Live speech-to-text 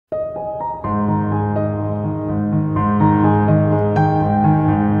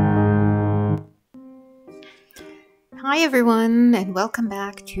Hi everyone, and welcome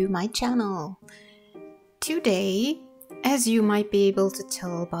back to my channel. Today, as you might be able to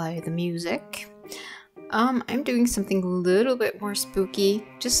tell by the music, I'm doing something a little bit more spooky,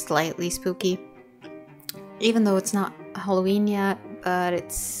 just slightly spooky. Even though it's not Halloween yet, but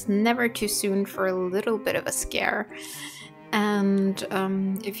it's never too soon for a little bit of a scare. And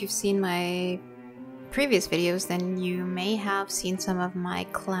if you've seen my previous videos, then you may have seen some of my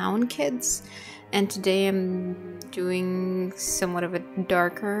clown kids. And today I'm doing somewhat of a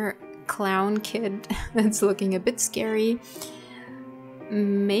darker clown kid that's looking a bit scary.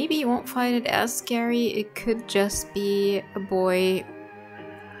 Maybe you won't find it as scary. It could just be a boy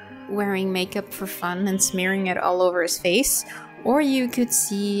wearing makeup for fun and smearing it all over his face. Or you could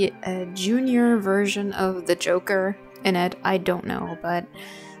see a junior version of the Joker in it. I don't know, but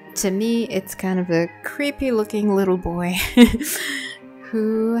to me it's kind of a creepy looking little boy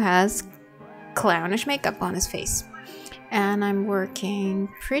who has clownish makeup on his face. And I'm working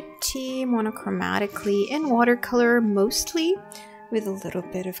pretty monochromatically in watercolor mostly, with a little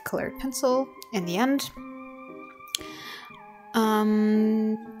bit of colored pencil in the end.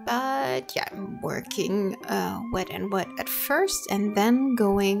 But yeah, I'm working wet and wet at first and then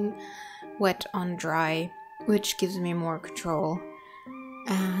going wet on dry, which gives me more control.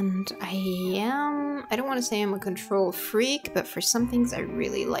 And I don't want to say I'm a control freak, but for some things I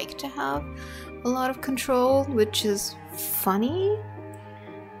really like to have a lot of control, which is funny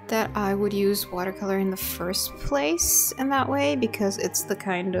that I would use watercolor in the first place in that way, because it's the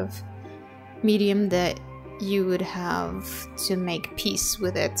kind of medium that you would have to make peace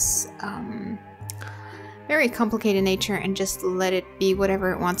with its very complicated nature and just let it be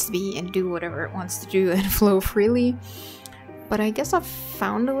whatever it wants to be and do whatever it wants to do and flow freely. But I guess I've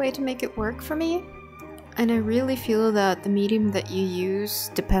found a way to make it work for me. And I really feel that the medium that you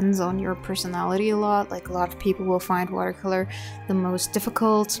use depends on your personality a lot. Like, a lot of people will find watercolor the most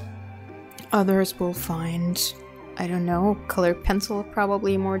difficult. Others will find, I don't know, colored pencil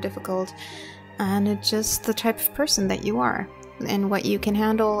probably more difficult. And it's just the type of person that you are and what you can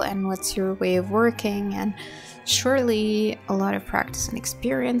handle and what's your way of working. And surely a lot of practice and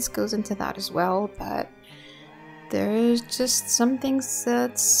experience goes into that as well, but there's just some things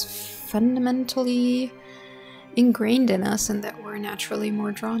that's fundamentally ingrained in us and that we're naturally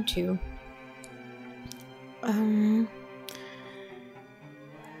more drawn to.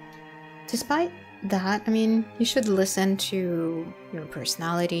 Despite that, I mean, you should listen to your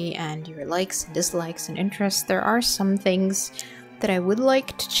personality and your likes and dislikes and interests. There are some things that I would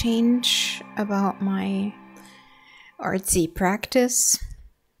like to change about my artsy practice.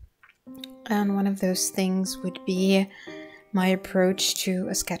 And one of those things would be my approach to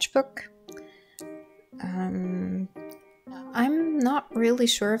a sketchbook. I'm not really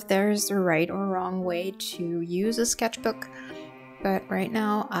sure if there's a right or wrong way to use a sketchbook, but right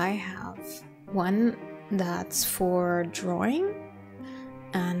now I have one that's for drawing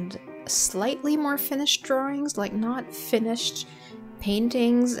and slightly more finished drawings, like not finished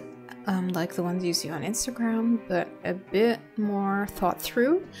paintings like the ones you see on Instagram, but a bit more thought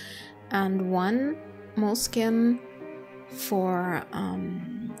through. And one Moleskine for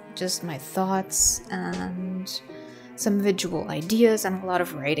just my thoughts and some visual ideas and a lot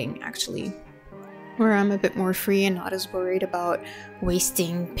of writing, actually, where I'm a bit more free and not as worried about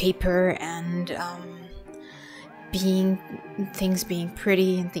wasting paper and things being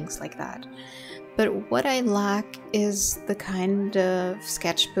pretty and things like that. But what I lack is the kind of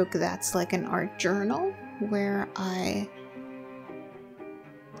sketchbook that's like an art journal, where I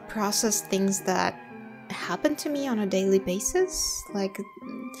process things that happen to me on a daily basis. Like,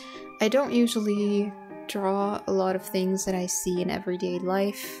 I don't usually draw a lot of things that I see in everyday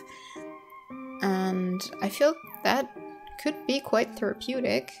life, and I feel that could be quite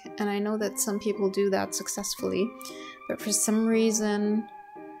therapeutic, and I know that some people do that successfully, but for some reason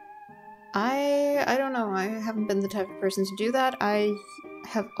I don't know, I haven't been the type of person to do that. I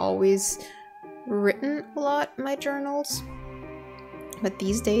have always written a lot in my journals, but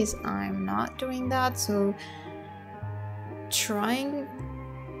these days I'm not doing that, so trying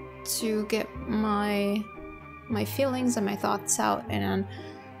to get my feelings and my thoughts out in an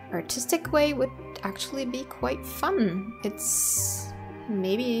artistic way would actually be quite fun. It's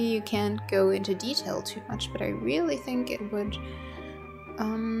maybe you can't go into detail too much, but I really think it would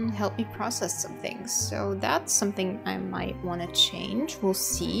help me process some things. So that's something I might want to change. We'll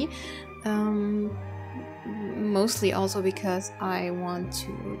see. Mostly also because I want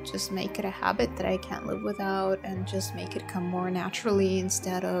to just make it a habit that I can't live without and just make it come more naturally,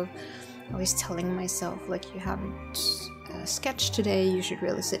 instead of always telling myself, like, you haven't sketched today, you should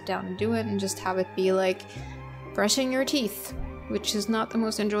really sit down and do it, and just have it be like brushing your teeth, which is not the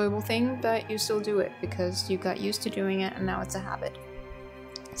most enjoyable thing, but you still do it because you got used to doing it and now it's a habit.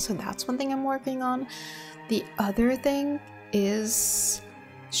 So that's one thing I'm working on. The other thing is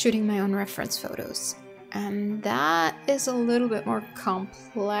shooting my own reference photos. And that is a little bit more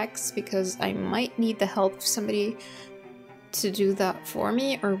complex because I might need the help of somebody to do that for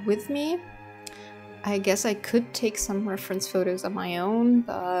me or with me. I guess I could take some reference photos of my own,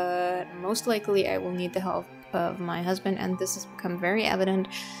 but most likely I will need the help of my husband, and this has become very evident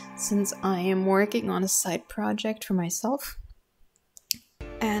since I am working on a side project for myself.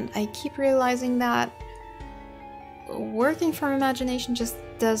 And I keep realizing that working from imagination just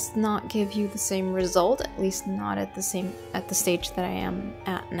does not give you the same result, at least not at the stage that I am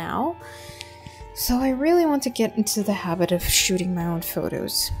at now. So I really want to get into the habit of shooting my own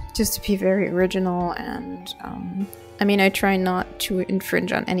photos, just to be very original. And I mean, I try not to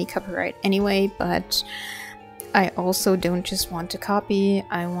infringe on any copyright anyway, but I also don't just want to copy,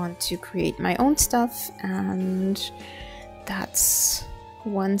 I want to create my own stuff, and that's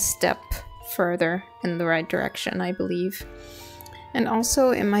one step further in the right direction, I believe. And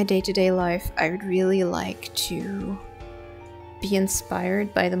also in my day-to-day life, I would really like to be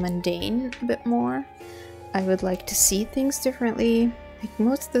inspired by the mundane a bit more. I would like to see things differently. Like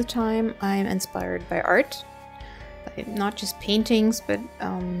most of the time, I'm inspired by art, by not just paintings, but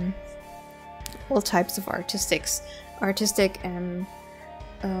all types of artistic and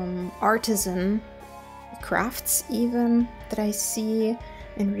artisan crafts even that I see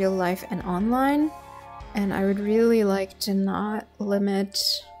in real life and online. And I would really like to not limit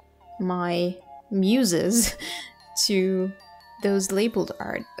my muses to those labeled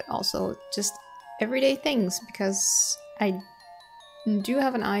art, but also just everyday things, because I do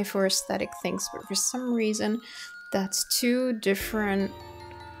have an eye for aesthetic things, but for some reason that's two different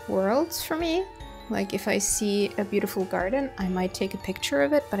worlds for me. Like if I see a beautiful garden, I might take a picture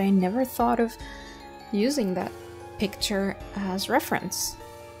of it, but I never thought of using that picture as reference.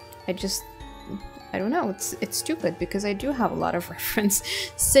 I don't know, it's stupid because I do have a lot of reference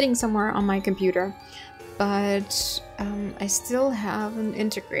sitting somewhere on my computer, but I still haven't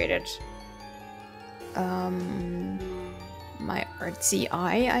integrated my artsy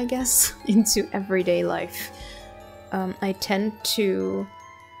eye, I guess, into everyday life. I tend to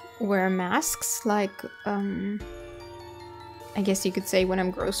wear masks, like I guess you could say when I'm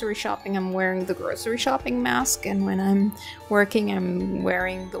grocery shopping, I'm wearing the grocery shopping mask, and when I'm working, I'm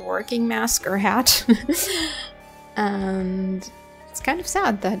wearing the working mask or hat. And it's kind of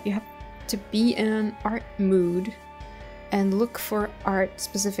sad that you have to be in an art mood and look for art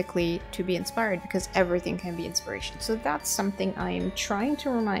specifically to be inspired, because everything can be inspiration. So that's something I am trying to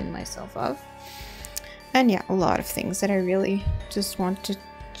remind myself of. And yeah, a lot of things that I really just want to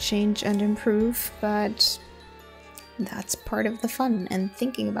change and improve, but that's part of the fun, and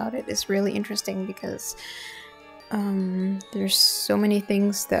thinking about it is really interesting because there's so many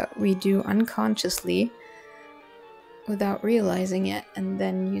things that we do unconsciously without realizing it, and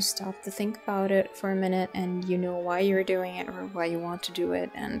then you stop to think about it for a minute and you know why you're doing it or why you want to do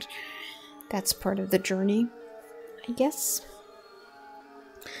it, and that's part of the journey, I guess.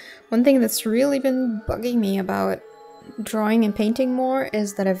 One thing that's really been bugging me about drawing and painting more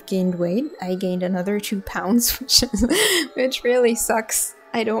is that I've gained weight. I gained another 2 pounds, which really sucks.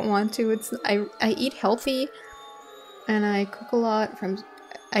 I don't want to. I eat healthy and I cook a lot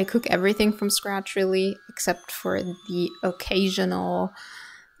I cook everything from scratch, really, except for the occasional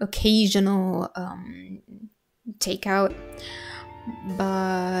takeout.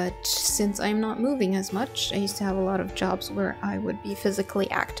 But since I'm not moving as much, I used to have a lot of jobs where I would be physically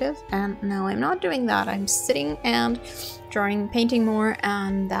active, and now I'm not doing that. I'm sitting and drawing, painting more,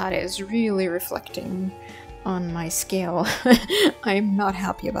 and that is really reflecting on my scale. I'm not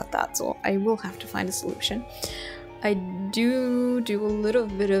happy about that, so I will have to find a solution. I do a little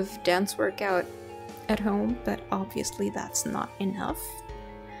bit of dance workout at home, but obviously that's not enough.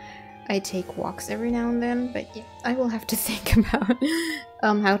 I take walks every now and then, but yeah, I will have to think about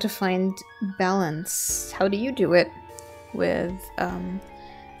how to find balance. How do you do it with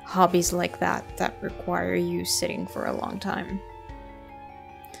hobbies like that require you sitting for a long time?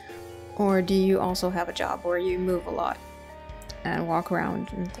 Or do you also have a job where you move a lot and walk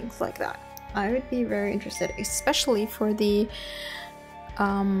around and things like that? I would be very interested, especially for the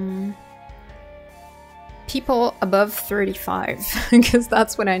people above 35, because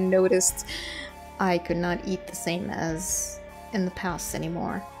that's when I noticed I could not eat the same as in the past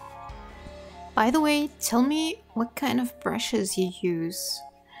anymore. By the way, tell me what kind of brushes you use,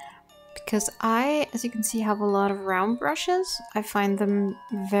 because I, as you can see, have a lot of round brushes. I find them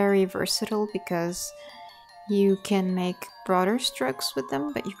very versatile because You can make broader strokes with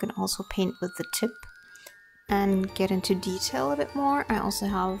them, but you can also paint with the tip and get into detail a bit more. I also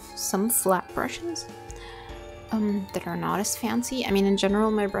have some flat brushes that are not as fancy. I mean, in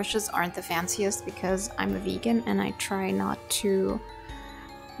general, my brushes aren't the fanciest because I'm a vegan and I try not to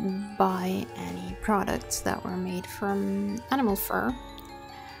buy any products that were made from animal fur.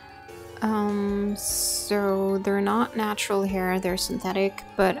 So they're not natural hair, they're synthetic,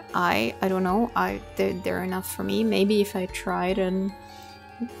 but I don't know, they're enough for me. Maybe if I tried a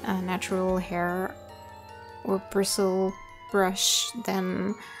natural hair or bristle brush,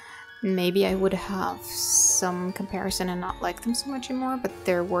 then maybe I would have some comparison and not like them so much anymore, but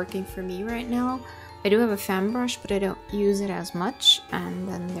they're working for me right now. I do have a fan brush, but I don't use it as much. And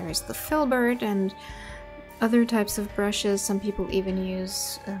then there's the filbert and other types of brushes. Some people even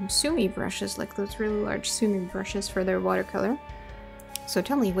use sumi brushes, like those really large sumi brushes for their watercolor. So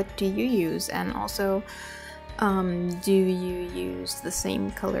tell me, what do you use? And also, do you use the same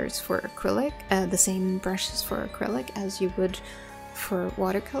colors for acrylic, the same brushes for acrylic as you would for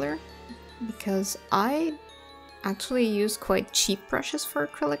watercolor? Because I actually used quite cheap brushes for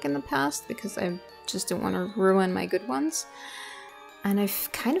acrylic in the past because I just don't want to ruin my good ones. And I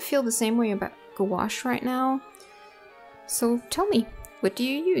kind of feel the same way about gouache right now. So tell me, what do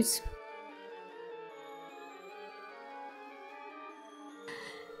you use?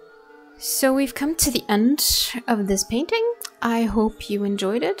 So we've come to the end of this painting. I hope you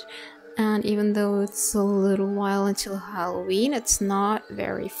enjoyed it. And even though it's a little while until Halloween, it's not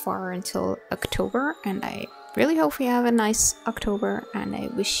very far until October. And I really hope you have a nice October. And I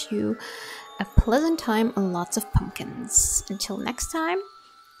wish you a pleasant time and lots of pumpkins. Until next time,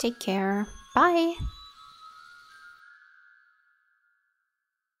 take care. Bye!